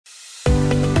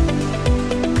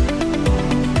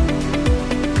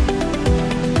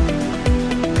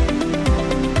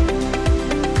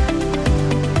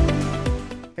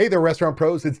Hey there, restaurant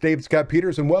pros. It's Dave Scott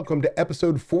Peters, and welcome to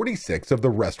episode 46 of the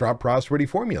Restaurant Prosperity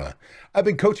Formula. I've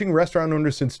been coaching restaurant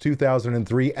owners since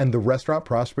 2003, and the Restaurant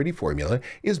Prosperity Formula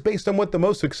is based on what the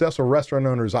most successful restaurant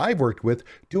owners I've worked with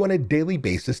do on a daily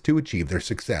basis to achieve their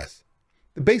success.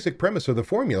 The basic premise of the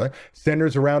formula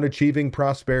centers around achieving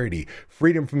prosperity,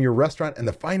 freedom from your restaurant, and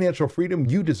the financial freedom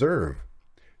you deserve.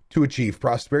 To achieve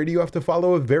prosperity, you have to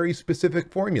follow a very specific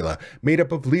formula made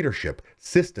up of leadership,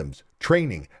 systems,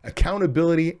 training,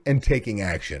 accountability, and taking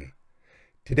action.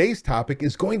 Today's topic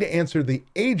is going to answer the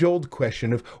age-old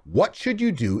question of what should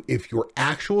you do if your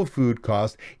actual food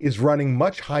cost is running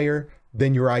much higher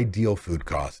than your ideal food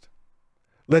cost.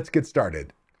 Let's get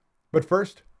started. But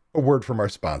first, a word from our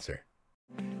sponsor.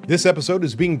 This episode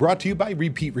is being brought to you by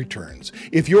Repeat Returns.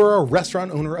 If you're a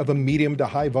restaurant owner of a medium to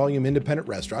high volume independent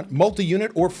restaurant,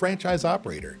 multi-unit or franchise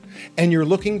operator, and you're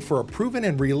looking for a proven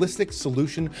and realistic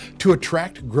solution to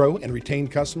attract, grow, and retain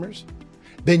customers,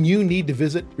 then you need to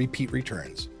visit Repeat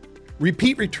Returns.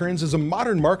 Repeat Returns is a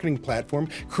modern marketing platform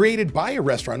created by a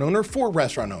restaurant owner for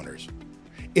restaurant owners.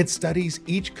 It studies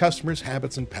each customer's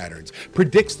habits and patterns,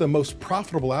 predicts the most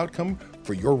profitable outcome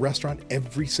for your restaurant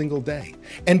every single day,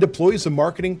 and deploys the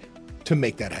marketing to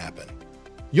make that happen.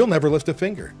 You'll never lift a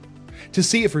finger. To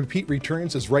see if Repeat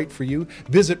Returns is right for you,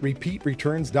 visit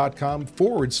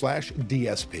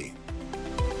repeatreturns.com/DSP.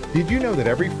 Did you know that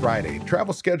every Friday,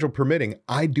 travel schedule permitting,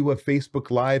 I do a Facebook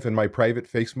Live in my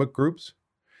private Facebook groups?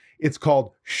 It's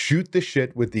called Shoot the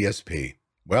Shit with DSP.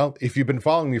 Well, if you've been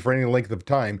following me for any length of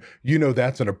time, you know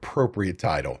that's an appropriate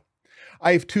title.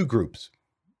 I have two groups.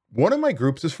 One of my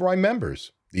groups is for my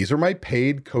members. These are my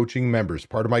paid coaching members,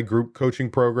 part of my group coaching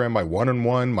program, my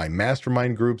one-on-one, my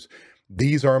mastermind groups.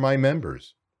 These are my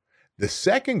members. The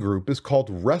second group is called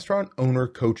Restaurant Owner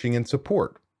Coaching and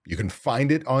Support. You can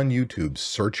find it on YouTube,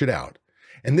 search it out.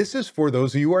 And this is for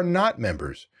those of you who are not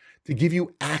members, to give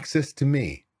you access to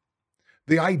me.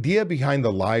 The idea behind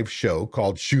the live show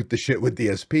called Shoot the Shit with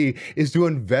DSP is to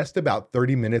invest about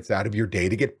 30 minutes out of your day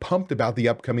to get pumped about the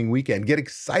upcoming weekend, get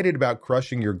excited about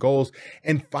crushing your goals,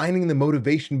 and finding the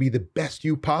motivation to be the best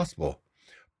you possible.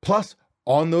 Plus,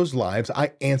 on those lives,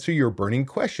 I answer your burning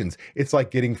questions. It's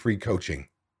like getting free coaching.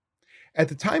 At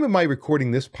the time of my recording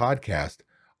this podcast,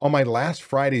 on my last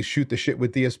Friday's Shoot the Shit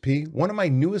with DSP, one of my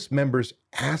newest members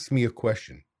asked me a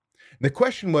question. The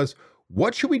question was,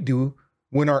 what should we do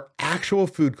when our actual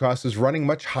food cost is running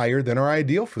much higher than our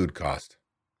ideal food cost?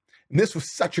 And this was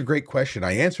such a great question.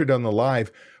 I answered on the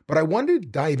live, but I wanted to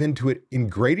dive into it in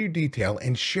greater detail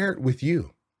and share it with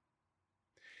you.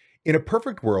 In a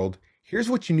perfect world, here's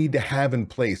what you need to have in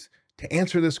place to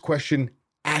answer this question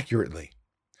accurately.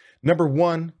 Number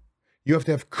one, you have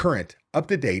to have current,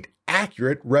 up-to-date,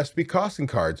 accurate recipe costing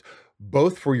cards,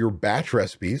 both for your batch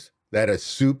recipes, that is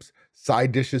soups,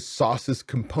 side dishes, sauces,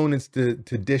 components to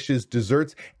dishes,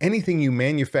 desserts, anything you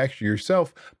manufacture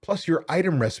yourself, plus your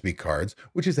item recipe cards,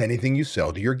 which is anything you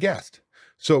sell to your guest.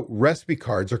 So recipe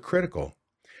cards are critical.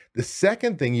 The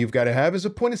second thing you've got to have is a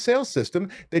point of sale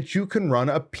system that you can run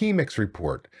a PMix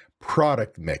report,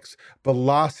 product mix,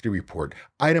 velocity report,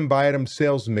 item by item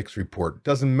sales mix report.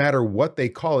 Doesn't matter what they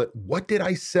call it. What did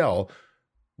I sell?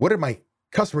 What did my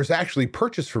customers actually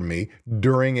purchase from me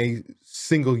during a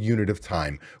single unit of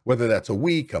time? Whether that's a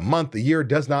week, a month, a year,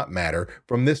 does not matter.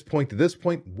 From this point to this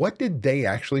point, what did they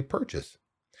actually purchase?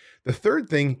 The third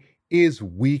thing is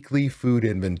weekly food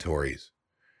inventories,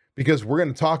 because we're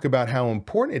going to talk about how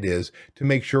important it is to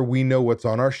make sure we know what's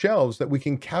on our shelves, that we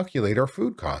can calculate our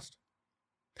food cost.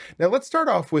 Now, let's start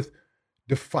off with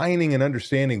defining and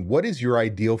understanding what is your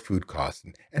ideal food cost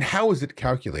and how is it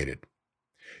calculated.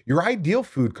 Your ideal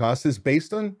food cost is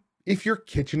based on if your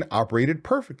kitchen operated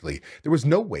perfectly. There was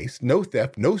no waste, no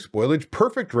theft, no spoilage,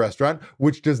 perfect restaurant,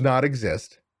 which does not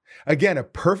exist. Again, a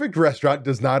perfect restaurant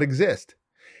does not exist.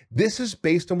 This is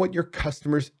based on what your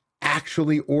customers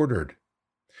actually ordered.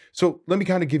 So let me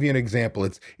kind of give you an example.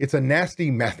 It's a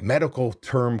nasty mathematical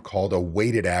term called a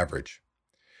weighted average.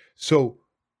 So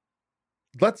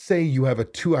let's say you have a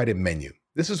 2-item menu.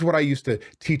 This is what I used to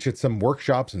teach at some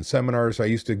workshops and seminars I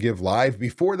used to give live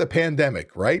before the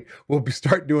pandemic, right? We'll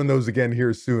start doing those again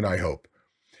here soon, I hope.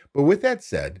 But with that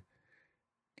said,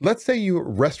 let's say your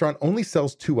restaurant only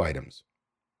sells 2 items,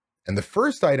 and the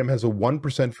first item has a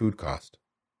 1% food cost.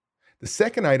 The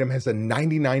second item has a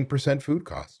 99% food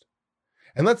cost.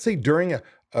 And let's say during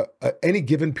any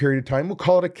given period of time, we'll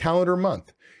call it a calendar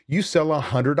month, you sell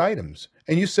 100 items,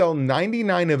 and you sell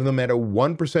 99 of them at a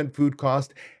 1% food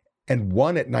cost and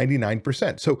 1 at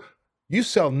 99%. So you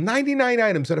sell 99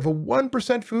 items that have a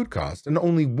 1% food cost and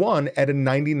only 1 at a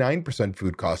 99%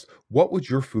 food cost. What would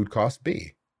your food cost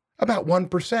be? About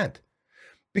 1%.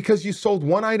 Because you sold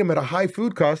one item at a high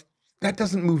food cost, that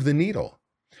doesn't move the needle.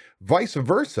 Vice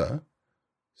versa,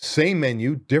 same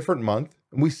menu, different month,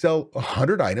 and we sell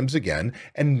 100 items again,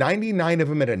 and 99 of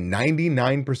them at a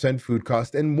 99% food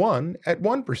cost and one at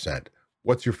 1%.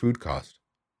 What's your food cost?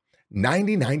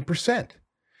 99%.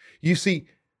 You see,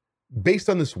 based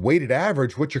on this weighted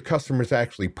average, what your customers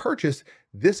actually purchase,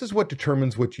 this is what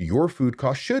determines what your food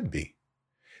cost should be.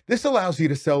 This allows you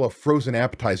to sell a frozen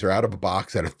appetizer out of a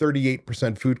box at a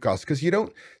 38% food cost because you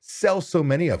don't sell so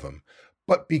many of them.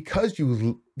 But because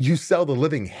you sell the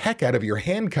living heck out of your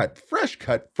hand-cut,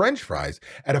 fresh-cut French fries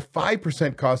at a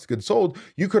 5% cost of goods sold,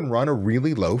 you can run a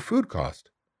really low food cost.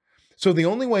 So the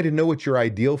only way to know what your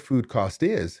ideal food cost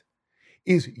is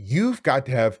you've got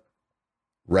to have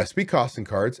recipe costing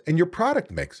cards and your product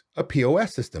mix, a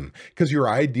POS system, because your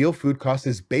ideal food cost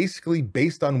is basically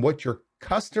based on what your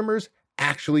customers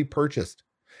actually purchased,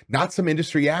 not some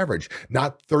industry average,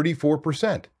 not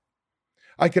 34%.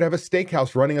 I could have a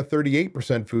steakhouse running a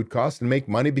 38% food cost and make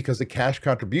money because of cash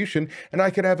contribution, and I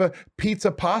could have a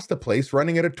pizza pasta place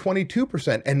running at a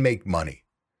 22% and make money.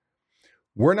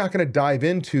 We're not going to dive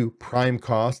into prime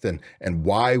cost and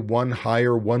why one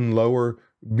higher, one lower,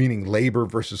 meaning labor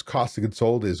versus cost of goods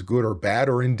sold, is good or bad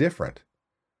or indifferent.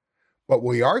 But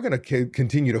we are going to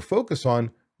continue to focus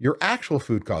on your actual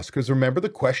food cost, because remember, the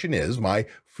question is, my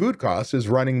food cost is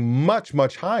running much,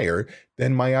 much higher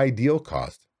than my ideal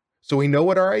cost. So we know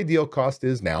what our ideal cost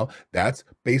is now. That's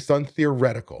based on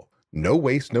theoretical. No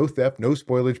waste, no theft, no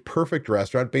spoilage, perfect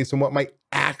restaurant based on what my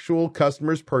actual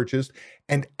customers purchased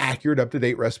and accurate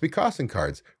up-to-date recipe costing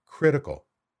cards. Critical.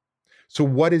 So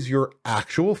what is your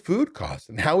actual food cost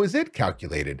and how is it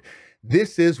calculated?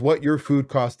 This is what your food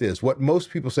cost is. What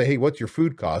most people say, hey, what's your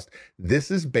food cost?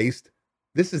 This is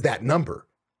that number.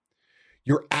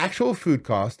 Your actual food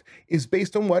cost is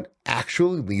based on what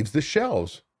actually leaves the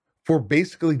shelves for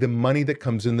basically the money that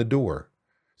comes in the door.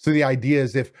 So the idea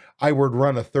is, if I were to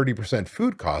run a 30%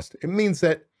 food cost, it means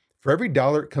that for every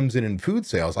dollar that comes in food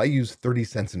sales, I use 30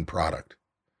 cents in product.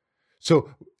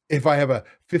 So if I have a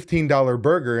 $15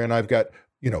 burger and I've got,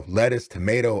 lettuce,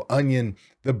 tomato, onion,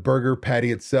 the burger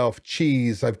patty itself,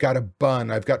 cheese, I've got a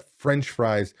bun, I've got French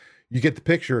fries, you get the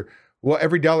picture. Well,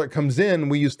 every dollar that comes in,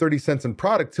 we use 30 cents in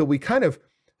product till we kind of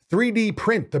 3D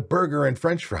print the burger and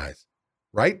French fries,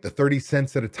 right? The 30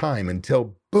 cents at a time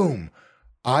until, boom,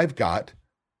 I've got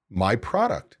my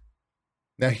product.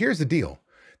 Now, here's the deal.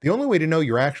 The only way to know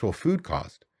your actual food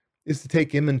cost is to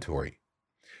take inventory.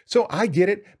 So I get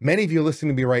it. Many of you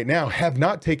listening to me right now have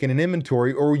not taken an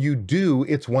inventory, or you do,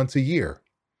 it's once a year.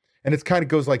 And it kind of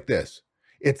goes like this.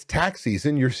 It's tax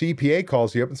season. Your CPA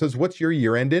calls you up and says, what's your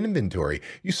year-end inventory?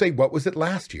 You say, what was it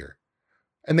last year?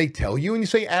 And they tell you, and you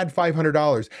say, add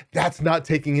 $500. That's not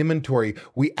taking inventory.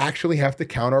 We actually have to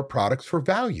count our products for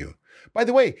value. By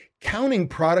the way, counting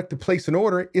product to place an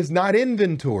order is not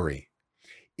inventory.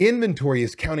 Inventory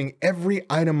is counting every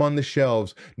item on the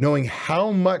shelves, knowing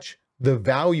how much the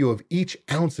value of each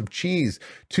ounce of cheese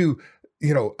to,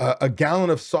 a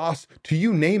gallon of sauce, to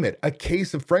you name it, a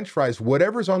case of French fries,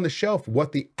 whatever's on the shelf,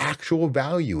 what the actual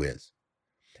value is.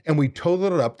 And we total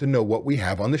it up to know what we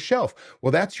have on the shelf.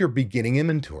 Well, that's your beginning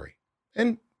inventory.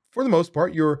 And for the most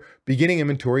part, your beginning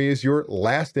inventory is your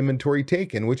last inventory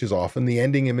taken, which is often the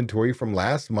ending inventory from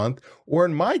last month, or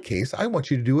in my case, I want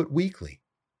you to do it weekly.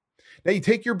 Now, you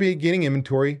take your beginning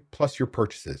inventory plus your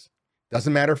purchases.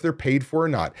 Doesn't matter if they're paid for or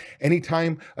not.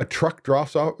 Anytime a truck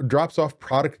drops off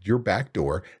product at your back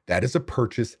door, that is a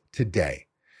purchase today.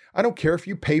 I don't care if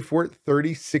you pay for it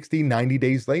 30, 60, 90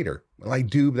 days later. Well, I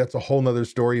do, but that's a whole nother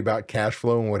story about cash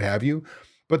flow and what have you.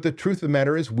 But the truth of the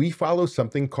matter is, we follow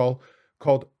something called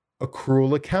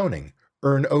accrual accounting,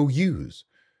 earn OUs.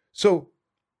 So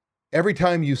every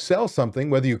time you sell something,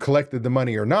 whether you collected the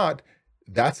money or not,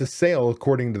 that's a sale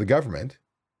according to the government.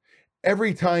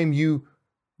 Every time you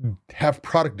have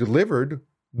product delivered,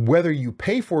 whether you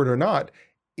pay for it or not,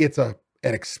 it's an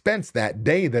expense that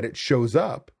day that it shows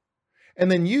up.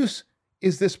 And then use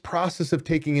is this process of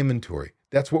taking inventory.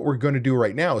 That's what we're going to do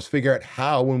right now, is figure out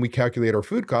how, when we calculate our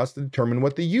food cost, to determine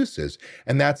what the use is.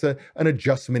 And that's an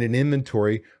adjustment in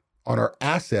inventory on our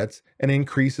assets, and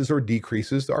increases or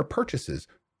decreases our purchases,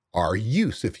 our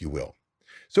use, if you will.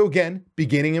 So again,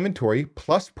 beginning inventory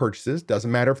plus purchases,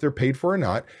 doesn't matter if they're paid for or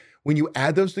not. When you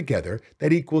add those together,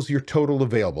 that equals your total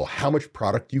available, how much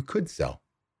product you could sell.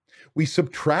 We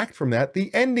subtract from that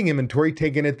the ending inventory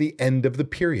taken at the end of the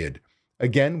period.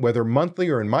 Again, whether monthly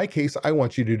or in my case, I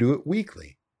want you to do it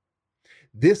weekly.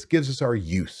 This gives us our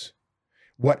use.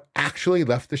 What actually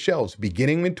left the shelves,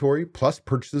 beginning inventory plus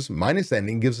purchases minus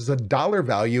ending, gives us a dollar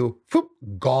value,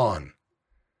 gone.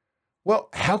 Well,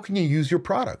 how can you use your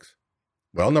products?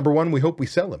 Well, number one, we hope we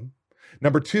sell them.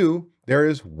 Number two, there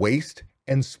is waste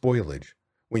and spoilage.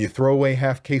 When you throw away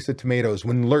half case of tomatoes,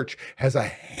 when Lurch has a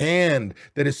hand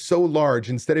that is so large,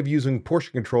 instead of using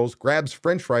portion controls, grabs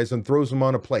French fries and throws them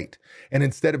on a plate. And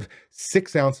instead of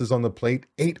 6 ounces on the plate,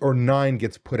 8 or 9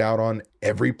 gets put out on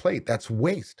every plate. That's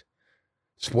waste.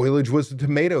 Spoilage was the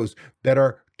tomatoes that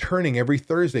are turning every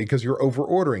Thursday because you're over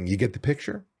ordering. You get the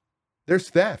picture? There's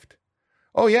theft.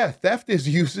 Oh yeah, theft is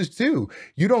usage too.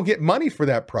 You don't get money for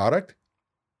that product.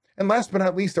 And last but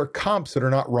not least are comps that are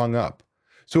not rung up.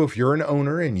 So if you're an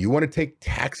owner and you want to take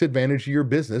tax advantage of your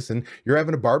business and you're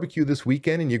having a barbecue this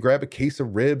weekend and you grab a case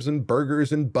of ribs and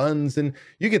burgers and buns and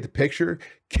you get the picture,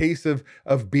 case of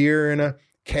beer and a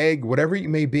keg, whatever it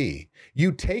may be,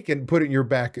 you take it and put it in your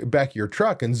back of your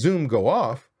truck and Zoom go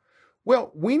off.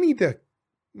 Well, we need to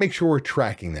make sure we're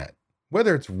tracking that,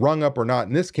 whether it's rung up or not.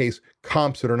 In this case,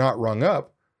 comps that are not rung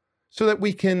up, so that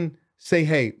we can say,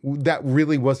 hey, that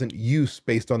really wasn't use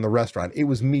based on the restaurant. It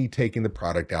was me taking the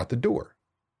product out the door.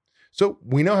 So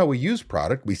we know how we use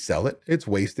product. We sell it. It's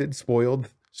wasted, spoiled,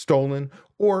 stolen,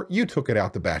 or you took it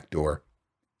out the back door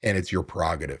and it's your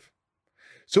prerogative.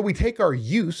 So we take our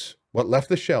use, what left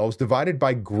the shelves, divided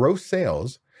by gross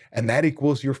sales, and that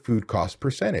equals your food cost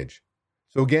percentage.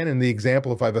 So again, in the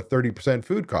example, if I have a 30%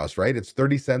 food cost, right, it's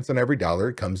 30 cents on every dollar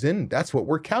it comes in. That's what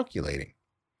we're calculating.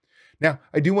 Now,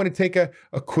 I do want to take a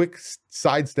quick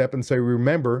sidestep and say,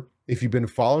 remember, if you've been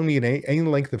following me in any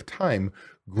length of time,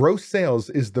 gross sales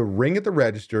is the ring at the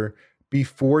register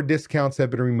before discounts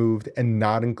have been removed and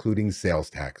not including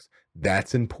sales tax.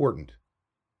 That's important.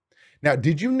 Now,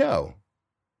 did you know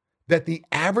that the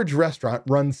average restaurant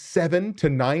runs 7 to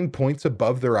 9 points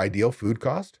above their ideal food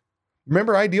cost?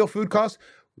 Remember ideal food cost?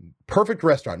 Perfect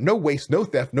restaurant, no waste, no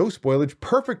theft, no spoilage,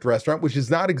 perfect restaurant, which does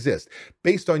not exist,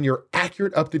 based on your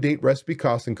accurate, up-to-date recipe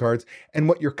costing cards and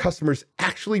what your customers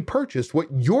actually purchased, what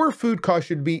your food cost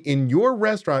should be in your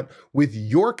restaurant with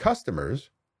your customers.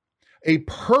 A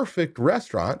perfect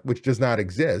restaurant, which does not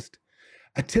exist,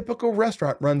 a typical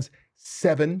restaurant runs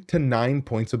 7 to 9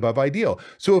 points above ideal.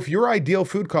 So if your ideal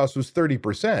food cost was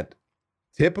 30%,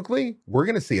 typically we're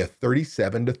going to see a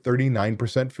 37 to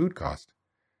 39% food cost.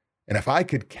 And if I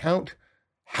could count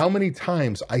how many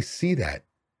times I see that,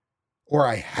 or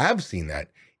I have seen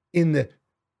that in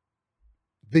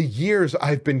the years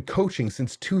I've been coaching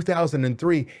since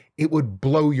 2003, it would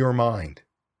blow your mind.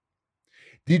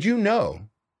 Did you know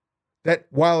that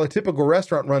while a typical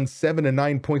restaurant runs 7 to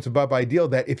 9 points above ideal,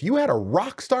 that if you had a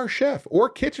rock star chef or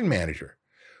kitchen manager,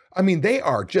 I mean, they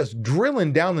are just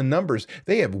drilling down the numbers.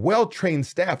 They have well-trained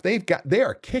staff. They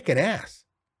are kicking ass.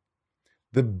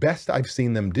 The best I've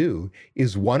seen them do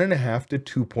is 1.5 to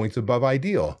 2 points above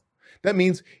ideal. That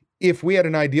means if we had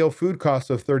an ideal food cost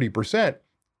of 30%,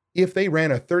 if they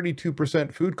ran a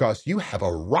 32% food cost, you have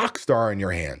a rock star in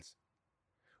your hands,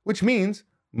 which means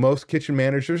most kitchen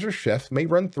managers or chefs may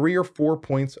run 3 or 4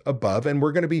 points above, and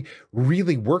we're going to be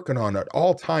really working on at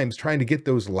all times trying to get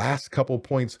those last couple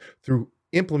points through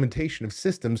implementation of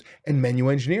systems and menu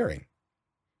engineering.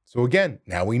 So again,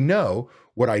 now we know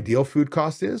what ideal food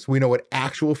cost is, we know what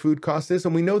actual food cost is,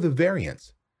 and we know the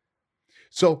variance.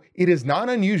 So it is not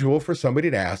unusual for somebody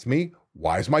to ask me,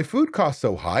 why is my food cost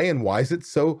so high and why is it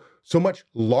so much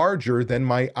larger than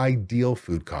my ideal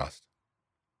food cost?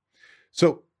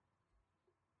 So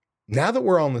now that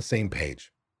we're all on the same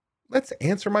page, let's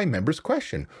answer my member's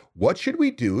question. What should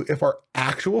we do if our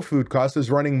actual food cost is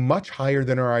running much higher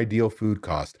than our ideal food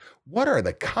cost? What are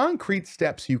the concrete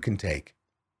steps you can take?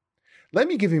 Let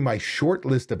me give you my short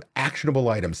list of actionable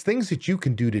items, things that you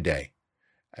can do today.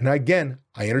 And again,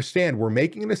 I understand we're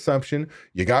making an assumption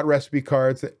you got recipe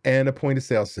cards and a point of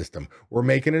sale system. We're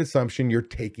making an assumption you're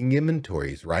taking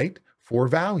inventories, right? For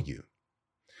value.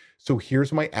 So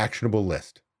here's my actionable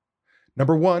list.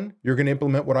 Number one, you're going to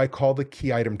implement what I call the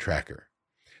key item tracker.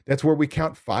 That's where we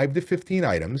count 5 to 15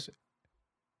 items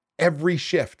every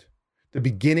shift, the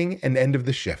beginning and end of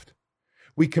the shift.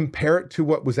 We compare it to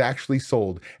what was actually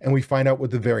sold and we find out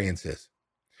what the variance is.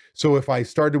 So if I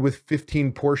started with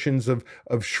 15 portions of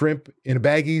shrimp in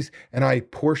baggies and I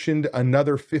portioned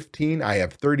another 15, I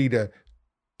have 30 to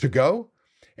go.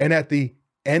 And at the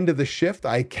end of the shift,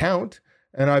 I count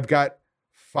and I've got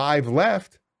 5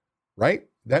 left, right?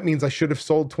 That means I should have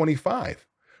sold 25.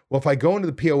 Well, if I go into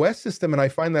the POS system and I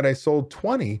find that I sold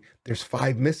 20, there's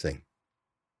 5 missing.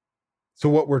 So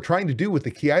what we're trying to do with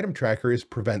the key item tracker is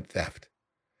prevent theft.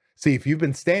 See, if you've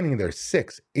been standing there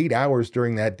 6, 8 hours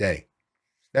during that day,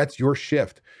 that's your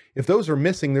shift. If those are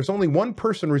missing, there's only one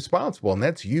person responsible, and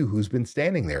that's you who's been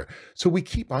standing there. So we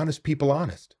keep honest people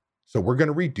honest. So we're going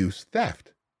to reduce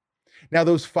theft. Now,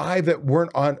 those 5 that we're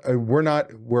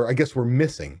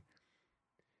missing,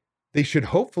 they should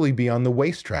hopefully be on the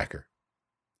waste tracker.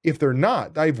 If they're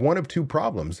not, I have one of two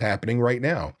problems happening right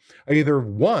now. Either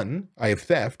one, I have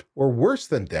theft, or worse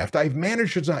than theft, I have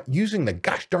managers not using the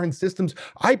gosh darn systems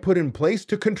I put in place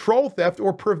to control theft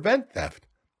or prevent theft.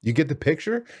 You get the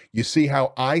picture? You see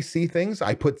how I see things?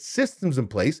 I put systems in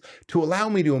place to allow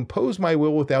me to impose my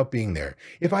will without being there.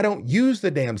 If I don't use the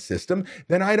damn system,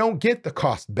 then I don't get the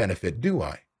cost benefit, do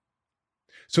I?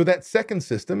 So that second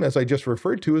system, as I just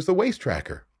referred to, is the waste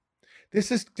tracker. This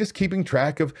is just keeping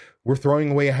track of, we're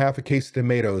throwing away a half a case of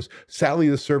tomatoes. Sally,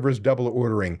 the server's double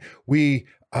ordering. We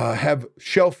have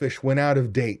shellfish went out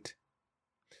of date.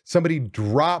 Somebody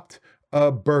dropped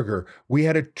a burger. We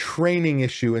had a training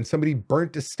issue and somebody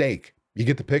burnt a steak. You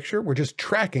get the picture? We're just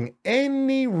tracking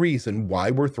any reason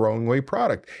why we're throwing away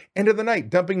product. End of the night,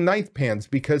 dumping knife pans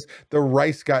because the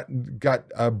rice got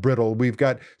brittle. We've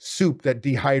got soup that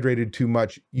dehydrated too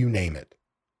much, you name it.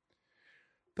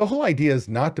 The whole idea is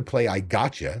not to play I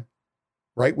gotcha,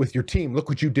 right, with your team. Look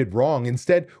what you did wrong.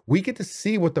 Instead, we get to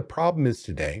see what the problem is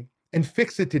today and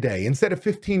fix it today instead of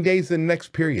 15 days in the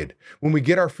next period. When we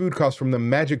get our food costs from the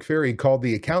magic fairy called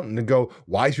the accountant and go,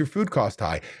 why is your food cost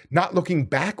high? Not looking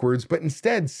backwards, but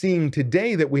instead seeing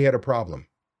today that we had a problem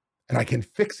and I can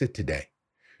fix it today.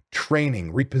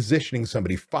 Training, repositioning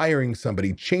somebody, firing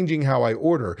somebody, changing how I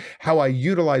order, how I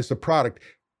utilize the product.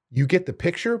 You get the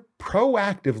picture?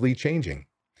 Proactively changing.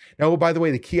 Now, by the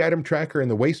way, the key item tracker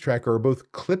and the waste tracker are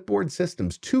both clipboard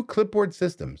systems, 2 clipboard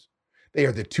systems. They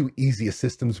are the 2 easiest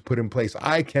systems to put in place.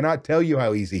 I cannot tell you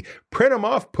how easy. Print them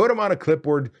off, put them on a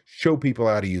clipboard, show people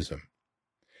how to use them.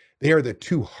 They are the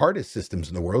 2 hardest systems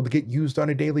in the world to get used on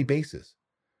a daily basis.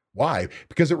 Why?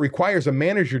 Because it requires a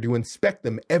manager to inspect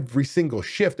them every single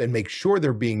shift and make sure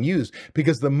they're being used,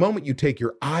 because the moment you take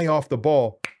your eye off the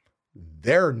ball,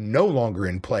 they're no longer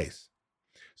in place.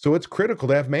 So it's critical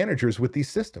to have managers with these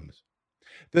systems.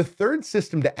 The third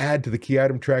system to add to the key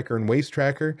item tracker and waste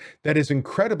tracker that is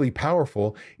incredibly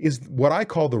powerful is what I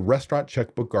call the Restaurant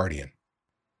Checkbook Guardian.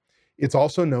 It's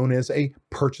also known as a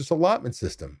purchase allotment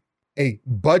system, a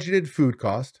budgeted food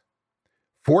cost,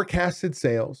 forecasted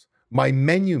sales, my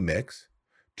menu mix,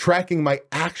 tracking my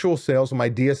actual sales on my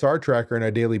DSR tracker on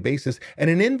a daily basis, and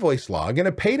an invoice log and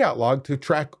a paid out log to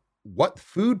track what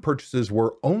food purchases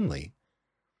were only.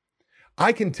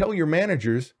 I can tell your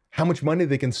managers how much money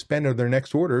they can spend on their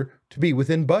next order to be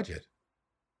within budget,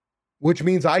 which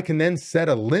means I can then set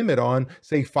a limit on,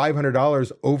 say,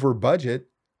 $500 over budget.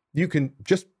 You can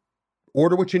just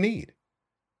order what you need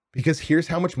because here's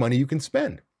how much money you can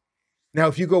spend. Now,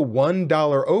 if you go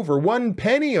 $1 over, 1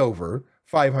 penny over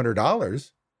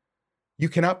 $500, you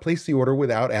cannot place the order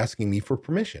without asking me for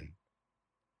permission.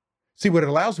 See, what it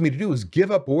allows me to do is give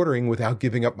up ordering without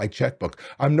giving up my checkbook.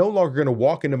 I'm no longer going to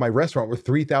walk into my restaurant with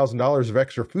 $3,000 of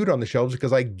extra food on the shelves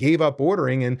because I gave up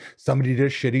ordering and somebody did a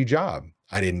shitty job.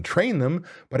 I didn't train them,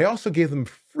 but I also gave them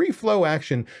free flow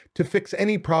action to fix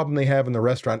any problem they have in the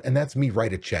restaurant, and that's me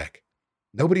write a check.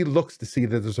 Nobody looks to see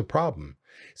that there's a problem.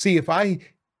 See, if I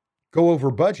go over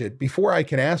budget, before I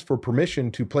can ask for permission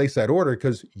to place that order,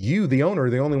 because you, the owner, are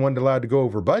the only one allowed to go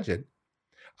over budget,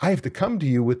 I have to come to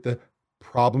you with the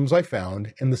problems I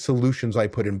found and the solutions I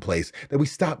put in place, that we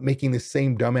stop making the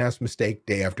same dumbass mistake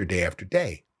day after day after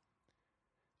day.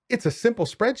 It's a simple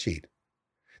spreadsheet.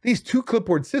 These 2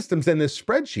 clipboard systems and this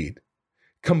spreadsheet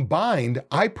combined,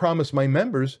 I promise my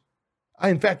members,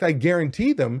 in fact, I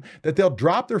guarantee them that they'll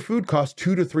drop their food costs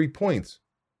 2 to 3 points.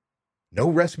 No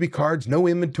recipe cards, no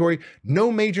inventory,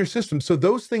 no major systems. So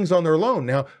those things on their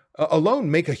own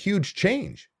alone make a huge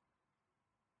change.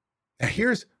 Now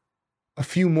here's a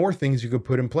few more things you could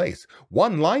put in place.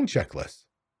 1, line checklist.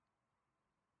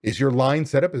 Is your line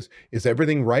set up? Is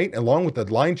everything right? Along with the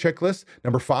line checklist,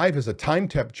 number 5 is a time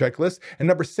temp checklist, and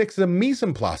number 6 is a mise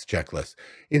en place checklist.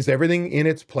 Is everything in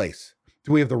its place?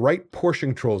 Do we have the right portion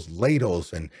controls,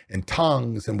 ladles and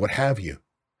tongs and what have you?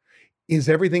 Is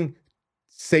everything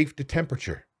safe to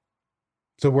temperature?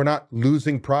 So we're not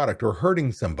losing product or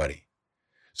hurting somebody.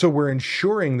 So we're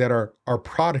ensuring that our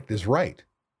product is right.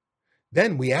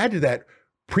 Then we add to that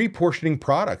pre-portioning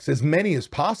products, as many as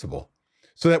possible,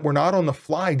 so that we're not on the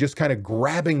fly just kind of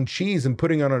grabbing cheese and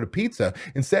putting it on a pizza.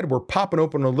 Instead, we're popping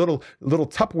open a little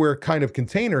Tupperware kind of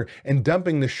container and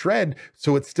dumping the shred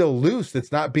so it's still loose,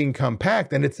 it's not being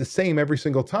compact, and it's the same every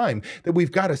single time. That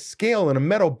we've got a scale and a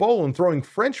metal bowl and throwing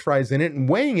French fries in it and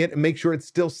weighing it and make sure it's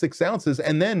still 6 ounces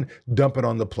and then dump it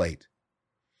on the plate.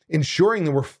 Ensuring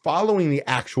that we're following the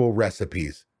actual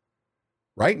recipes,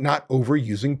 right? Not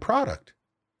overusing product.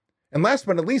 And last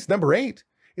but not least, number 8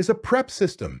 is a prep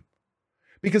system.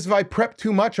 Because if I prep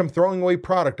too much, I'm throwing away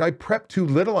product. I prep too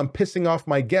little, I'm pissing off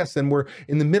my guests, and we're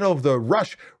in the middle of the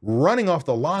rush running off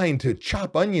the line to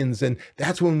chop onions, and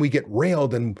that's when we get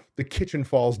railed and the kitchen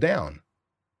falls down.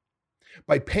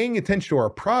 By paying attention to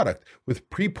our product with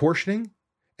pre-portioning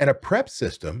and a prep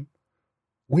system,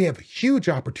 we have huge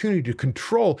opportunity to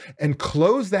control and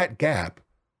close that gap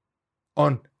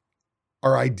on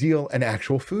our ideal and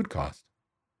actual food cost.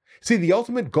 See, the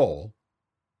ultimate goal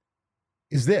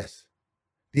is this.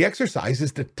 The exercise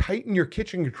is to tighten your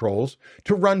kitchen controls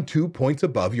to run 2 points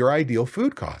above your ideal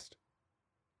food cost.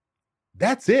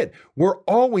 That's it. We're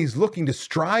always looking to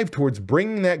strive towards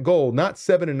bringing that goal, not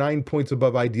 7 and 9 points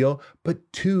above ideal,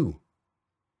 but 2.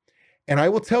 And I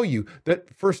will tell you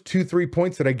that first 2-3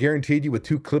 points that I guaranteed you with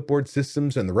 2 clipboard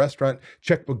systems and the restaurant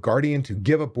checkbook guardian to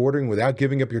give up ordering without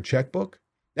giving up your checkbook,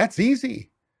 that's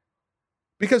easy.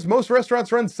 Because most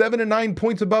restaurants run 7 and 9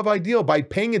 points above ideal by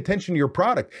paying attention to your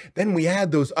product. Then we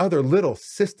add those other little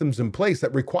systems in place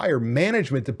that require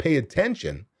management to pay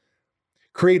attention.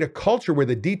 Create a culture where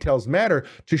the details matter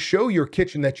to show your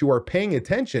kitchen that you are paying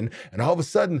attention, and all of a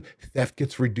sudden, theft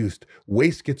gets reduced,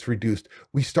 waste gets reduced.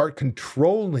 We start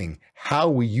controlling how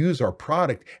we use our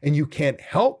product, and you can't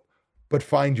help but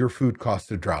find your food costs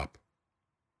to drop.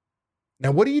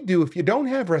 Now, what do you do if you don't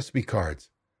have recipe cards?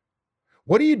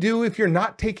 What do you do if you're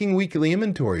not taking weekly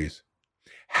inventories?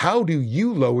 How do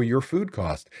you lower your food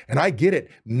cost? And I get it.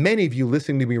 Many of you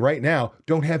listening to me right now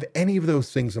don't have any of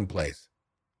those things in place.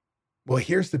 Well,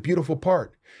 here's the beautiful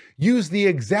part. Use the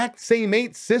exact same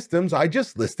 8 systems I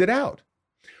just listed out.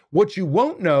 What you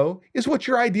won't know is what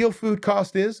your ideal food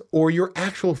cost is or your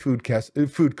actual food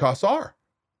costs are.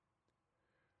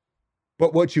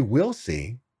 But what you will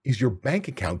see is your bank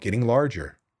account getting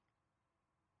larger.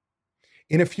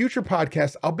 In a future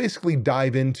podcast, I'll basically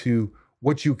dive into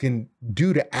what you can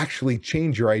do to actually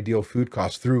change your ideal food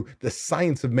costs through the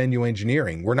science of menu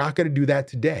engineering. We're not going to do that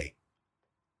today.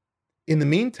 In the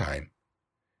meantime,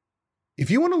 if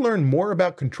you want to learn more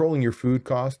about controlling your food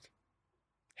cost,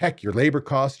 heck, your labor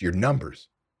costs, your numbers,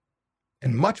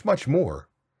 and much, much more,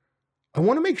 I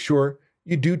want to make sure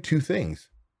you do 2 things.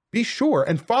 Be sure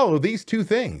and follow these 2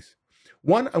 things.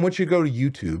 1, I want you to go to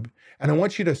YouTube, and I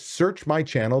want you to search my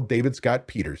channel, David Scott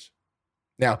Peters.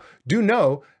 Now, do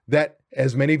know that,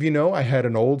 as many of you know, I had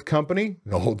an old company,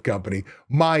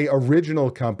 my original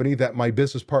company that my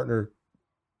business partner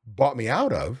bought me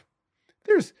out of.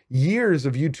 There's years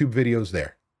of YouTube videos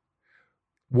there.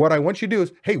 What I want you to do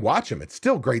is, hey, watch them. It's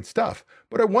still great stuff.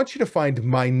 But I want you to find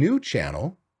my new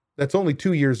channel that's only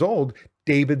 2 years old,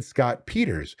 David Scott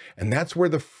Peters. And that's where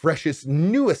the freshest,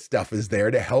 newest stuff is there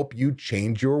to help you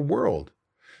change your world.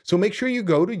 So make sure you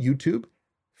go to YouTube,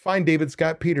 find David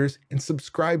Scott Peters, and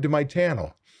subscribe to my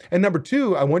channel. And number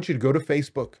 2, I want you to go to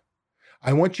Facebook.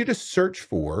 I want you to search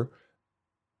for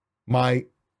my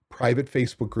private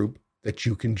Facebook group that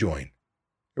you can join.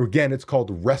 Again, it's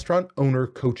called Restaurant Owner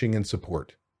Coaching and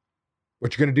Support.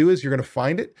 What you're going to do is you're going to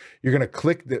find it. You're going to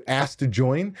click the Ask to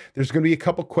Join. There's going to be a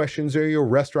couple questions. Are you a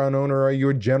restaurant owner? Are you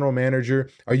a general manager?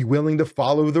 Are you willing to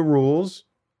follow the rules?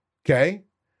 Okay.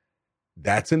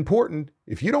 That's important.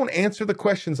 If you don't answer the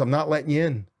questions, I'm not letting you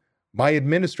in. My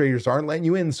administrators aren't letting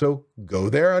you in. So go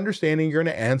there understanding you're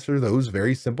going to answer those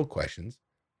very simple questions.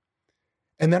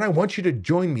 And then I want you to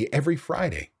join me every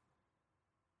Friday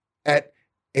at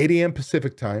 8 a.m.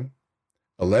 Pacific time,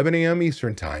 11 a.m.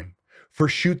 Eastern time for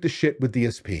Shoot the Shit with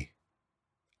DSP.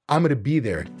 I'm going to be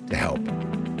there to help.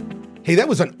 Hey, that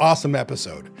was an awesome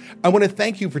episode. I want to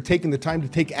thank you for taking the time to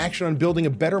take action on building a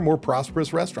better, more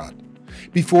prosperous restaurant.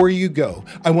 Before you go,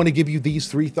 I want to give you these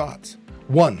 3 thoughts.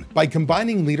 1, by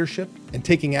combining leadership and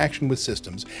taking action with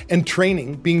systems and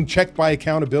training being checked by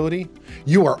accountability,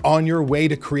 you are on your way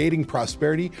to creating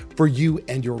prosperity for you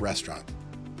and your restaurant.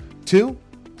 2,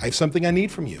 I have something I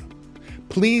need from you.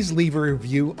 Please leave a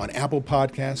review on Apple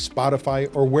Podcasts,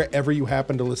 Spotify, or wherever you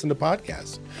happen to listen to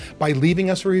podcasts. By leaving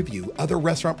us a review, other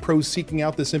restaurant pros seeking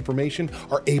out this information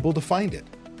are able to find it.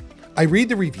 I read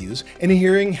the reviews, and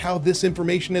hearing how this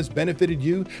information has benefited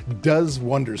you does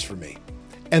wonders for me.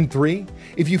 And 3,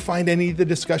 if you find any of the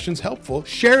discussions helpful,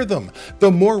 share them. The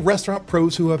more restaurant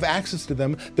pros who have access to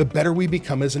them, the better we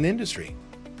become as an industry.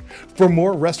 For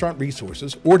more restaurant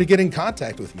resources or to get in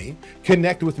contact with me,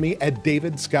 connect with me at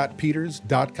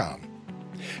davidscottpeters.com.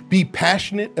 Be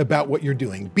passionate about what you're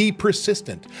doing, be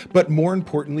persistent, but more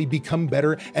importantly, become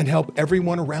better and help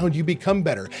everyone around you become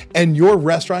better. And your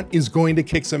restaurant is going to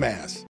kick some ass.